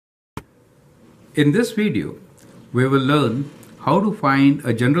In this video, we will learn how to find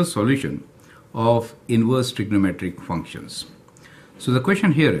a general solution of inverse trigonometric functions. So the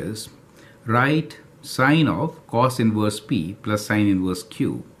question here is, write sine of cos inverse p plus sine inverse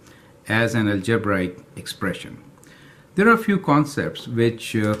q as an algebraic expression. There are a few concepts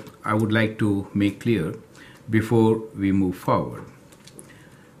which I would like to make clear before we move forward.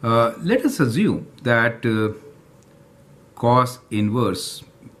 Let us assume that cos inverse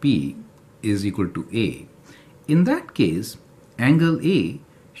p is equal to A. In that case, angle A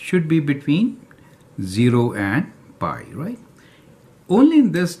should be between 0 and pi, right? Only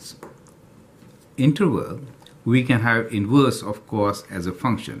in this interval we can have inverse of cos as a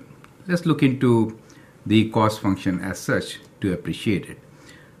function. Let's look into the cos function as such to appreciate it.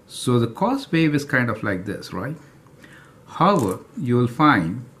 So the cos wave is kind of like this, right? However, you will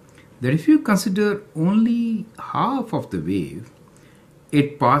find that if you consider only half of the wave,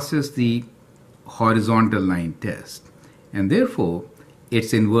 it passes the horizontal line test, and therefore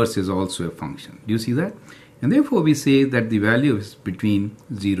its inverse is also a function. Do you see that? And therefore we say that the value is between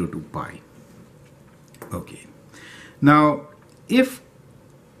 0 to pi. Okay. Now, if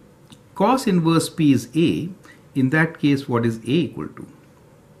cos inverse p is A, in that case what is A equal to?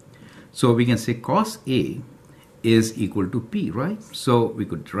 So we can say cos A is equal to p, right? So we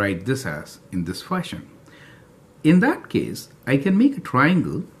could write this as in this fashion. In that case, I can make a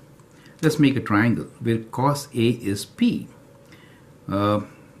triangle. Let's make a triangle where cos A is P.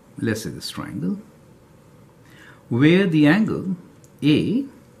 Let's say this triangle, where the angle A,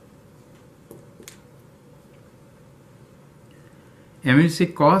 and when you say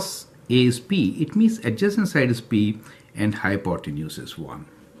cos A is P, it means adjacent side is P and hypotenuse is 1.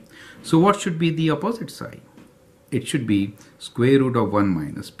 So what should be the opposite side? It should be square root of 1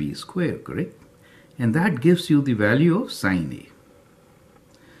 minus P square, correct? And that gives you the value of sine A.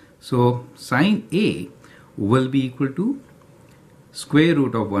 So sine A will be equal to square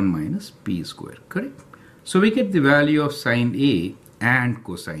root of 1 minus P square, correct? So we get the value of sine A and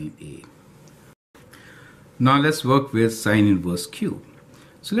cosine A. Now let's work with sine inverse Q.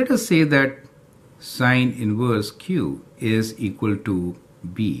 So let us say that sine inverse Q is equal to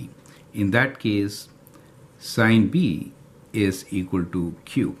B. In that case, sine B is equal to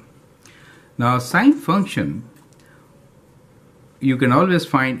Q. Now sine function, you can always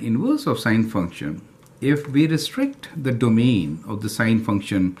find inverse of sine function if we restrict the domain of the sine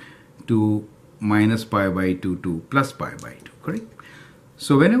function to minus pi by 2 to plus pi by 2, correct?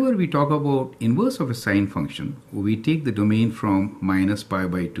 So whenever we talk about inverse of a sine function, we take the domain from minus pi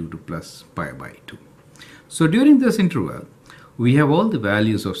by 2 to plus pi by 2. So during this interval, we have all the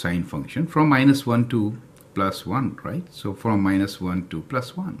values of sine function from minus 1 to plus 1, right? So from minus 1 to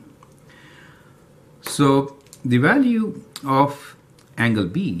plus 1. So the value of angle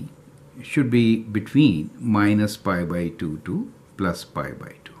B should be between minus pi by 2 to plus pi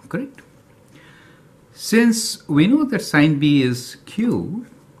by 2, correct? Since we know that sine B is Q,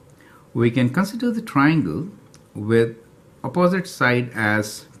 we can consider the triangle with opposite side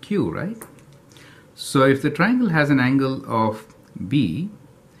as Q, right? So if the triangle has an angle of B,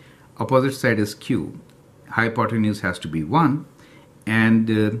 opposite side is Q, hypotenuse has to be 1, and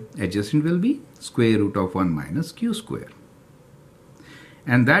adjacent will be square root of 1 minus Q square.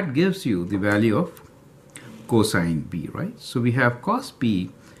 And that gives you the value of cosine B, right? So we have cos B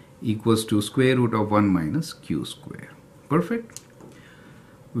equals to square root of 1 minus Q square. Perfect.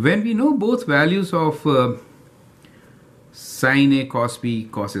 When we know both values of sine A cos B,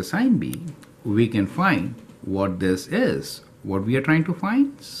 cos A sine B, we can find what this is. What we are trying to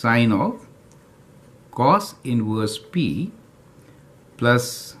find? Sine of cos inverse P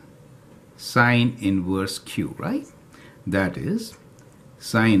plus sine inverse Q, right? That is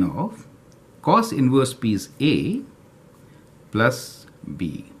sine of cos inverse P is A plus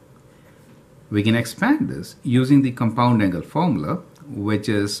B. We can expand this using the compound angle formula, which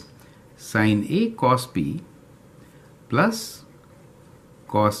is sine A cos B plus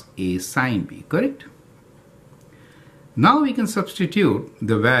cos A sine B, correct? Now we can substitute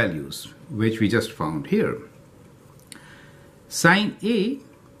the values which we just found here. Sine A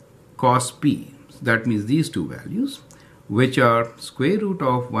cos P, that means these two values, which are square root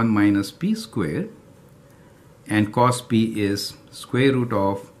of 1 minus P square, and cos P is square root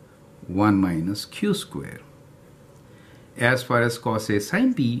of 1 minus Q square. As far as cos A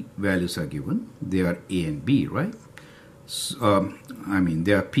sine B values are given, they are A and B, right? So,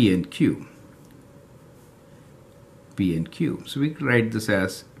 they are P and Q. P and Q. So we can write this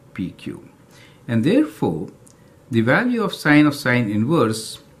as PQ. And therefore, the value of sine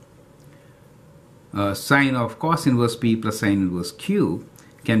inverse, sine of cos inverse P plus sine inverse Q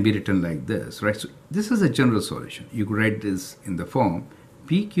can be written like this, right? So this is a general solution. You could write this in the form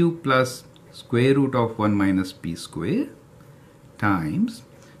pq plus square root of 1 minus p square times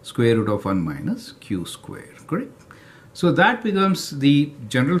square root of 1 minus q square, correct? So that becomes the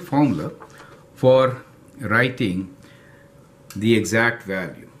general formula for writing the exact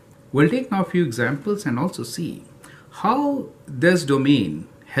value. We'll take now a few examples and also see how this domain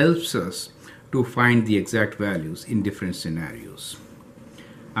helps us to find the exact values in different scenarios.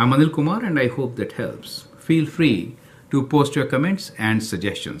 I'm Anil Kumar and I hope that helps. Feel free to post your comments and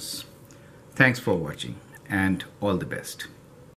suggestions. Thanks for watching and all the best.